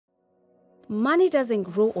Money doesn't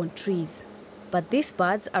grow on trees, but these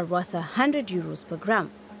buds are worth €100 per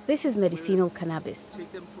gram. This is medicinal cannabis.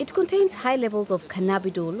 It contains high levels of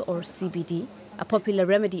cannabidiol or CBD, a popular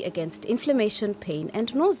remedy against inflammation, pain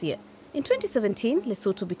and nausea. In 2017,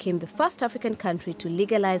 Lesotho became the first African country to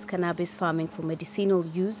legalize cannabis farming for medicinal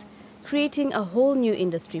use, creating a whole new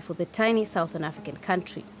industry for the tiny Southern African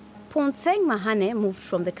country. Pontseng Mahane moved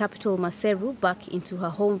from the capital Maseru back into her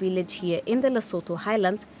home village here in the Lesotho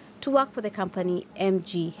highlands to work for the company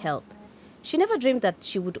MG Health. She never dreamed that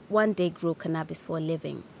she would one day grow cannabis for a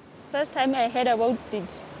living. First time I heard about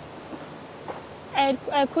it,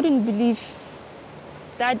 I couldn't believe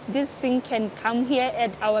that this thing can come here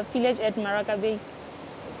at our village at Maraka Bay.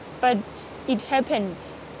 But it happened.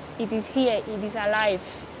 It is here, it is alive.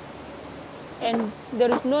 And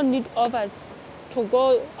there is no need of us to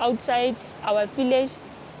go outside our village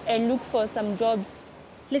and look for some jobs.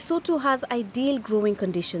 Lesotho has ideal growing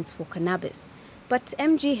conditions for cannabis, but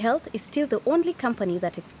MG Health is still the only company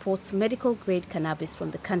that exports medical-grade cannabis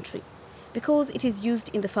from the country. Because it is used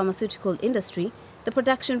in the pharmaceutical industry, the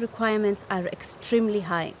production requirements are extremely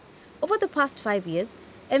high. Over the past 5 years,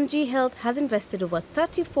 MG Health has invested over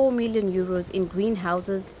 €34 million in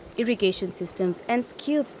greenhouses, irrigation systems and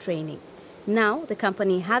skills training. Now, the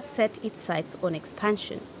company has set its sights on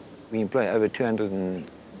expansion. We employ over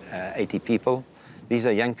 280 people. These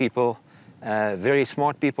are young people, very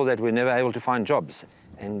smart people that were never able to find jobs.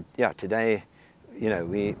 And yeah, today,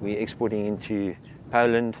 we're exporting into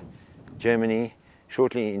Poland, Germany,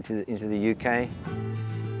 shortly into the UK.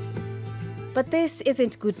 But this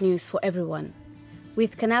isn't good news for everyone.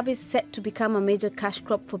 With cannabis set to become a major cash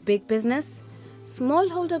crop for big business,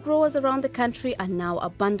 smallholder growers around the country are now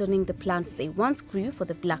abandoning the plants they once grew for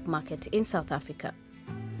the black market in South Africa.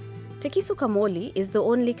 Tekiso Kamoli is the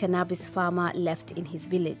only cannabis farmer left in his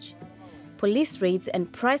village. Police raids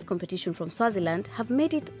and price competition from Swaziland have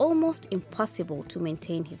made it almost impossible to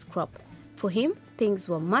maintain his crop. For him, things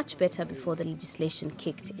were much better before the legislation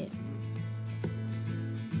kicked in.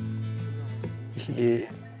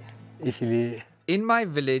 In my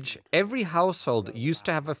village, every household used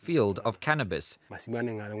to have a field of cannabis.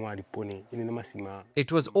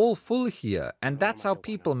 It was all full here, and that's how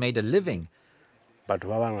people made a living.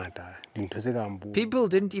 People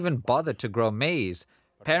didn't even bother to grow maize.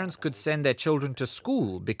 Parents could send their children to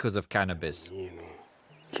school because of cannabis.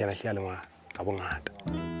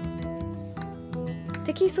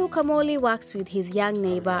 Tekiso Kamoli works with his young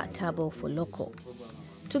neighbor Tabo Foloko.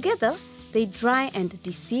 Together, they dry and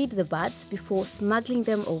de-seed the buds before smuggling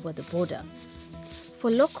them over the border.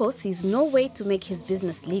 Foloko sees no way to make his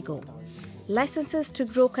business legal. Licenses to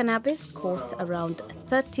grow cannabis cost around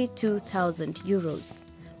 €32,000,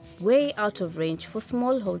 way out of range for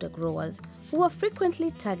smallholder growers who are frequently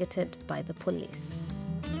targeted by the police.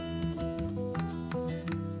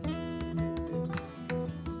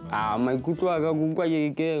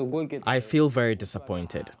 I feel very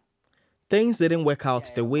disappointed. Things didn't work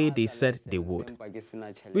out the way they said they would.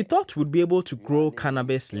 We thought we'd be able to grow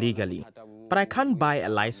cannabis legally, but I can't buy a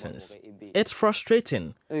license. It's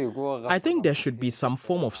frustrating. I think there should be some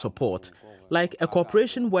form of support, like a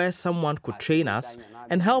corporation where someone could train us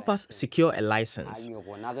and help us secure a license.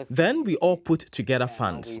 Then we all put together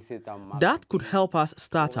funds. That could help us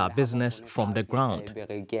start our business from the ground.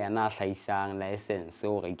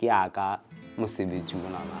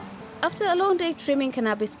 After a long day trimming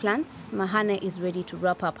cannabis plants, Mahane is ready to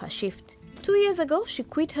wrap up her shift. 2 years ago, she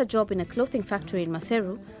quit her job in a clothing factory in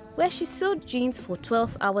Maseru, where she sewed jeans for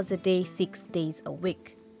 12 hours a day, 6 days a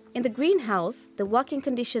week. In the greenhouse, the working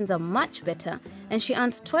conditions are much better and she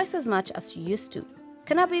earns twice as much as she used to.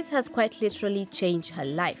 Cannabis has quite literally changed her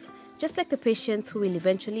life, just like the patients who will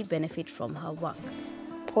eventually benefit from her work.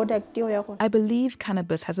 I believe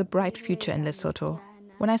cannabis has a bright future in Lesotho.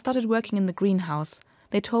 When I started working in the greenhouse,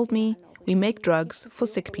 they told me, we make drugs for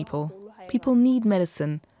sick people. People need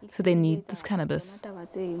medicine, so they need this cannabis.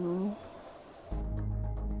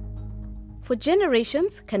 For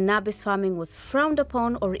generations, cannabis farming was frowned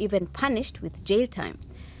upon or even punished with jail time.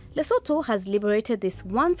 Lesotho has liberated this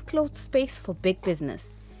once closed space for big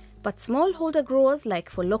business. But smallholder growers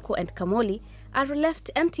like Foloko and Kamoli are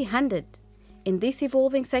left empty-handed. In this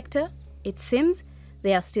evolving sector, it seems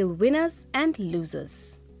they are still winners and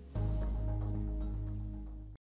losers.